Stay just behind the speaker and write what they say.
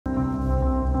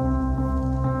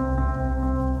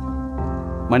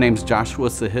My name's Joshua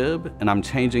Sahib, and I'm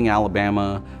changing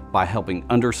Alabama by helping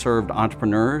underserved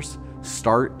entrepreneurs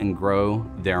start and grow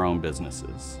their own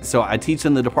businesses. So I teach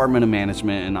in the Department of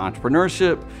Management and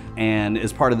Entrepreneurship, and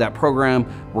as part of that program,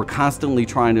 we're constantly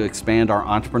trying to expand our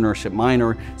entrepreneurship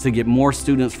minor to get more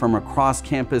students from across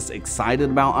campus excited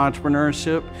about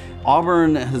entrepreneurship.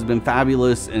 Auburn has been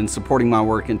fabulous in supporting my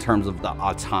work in terms of the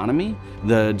autonomy.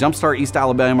 The Jumpstart East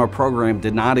Alabama program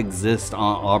did not exist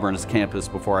on Auburn's campus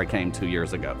before I came 2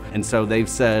 years ago. And so they've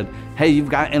said, hey, you've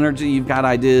got energy, you've got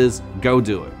ideas, go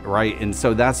do it, right? And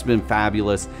so that's been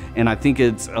fabulous. And I think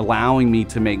it's allowing me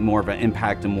to make more of an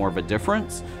impact and more of a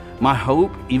difference. My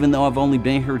hope, even though I've only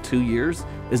been here 2 years,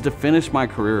 is to finish my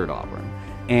career at Auburn.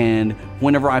 And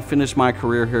whenever I finish my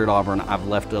career here at Auburn, I've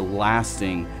left a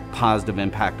lasting positive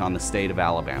impact on the state of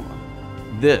Alabama.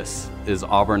 This is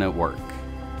Auburn at Work.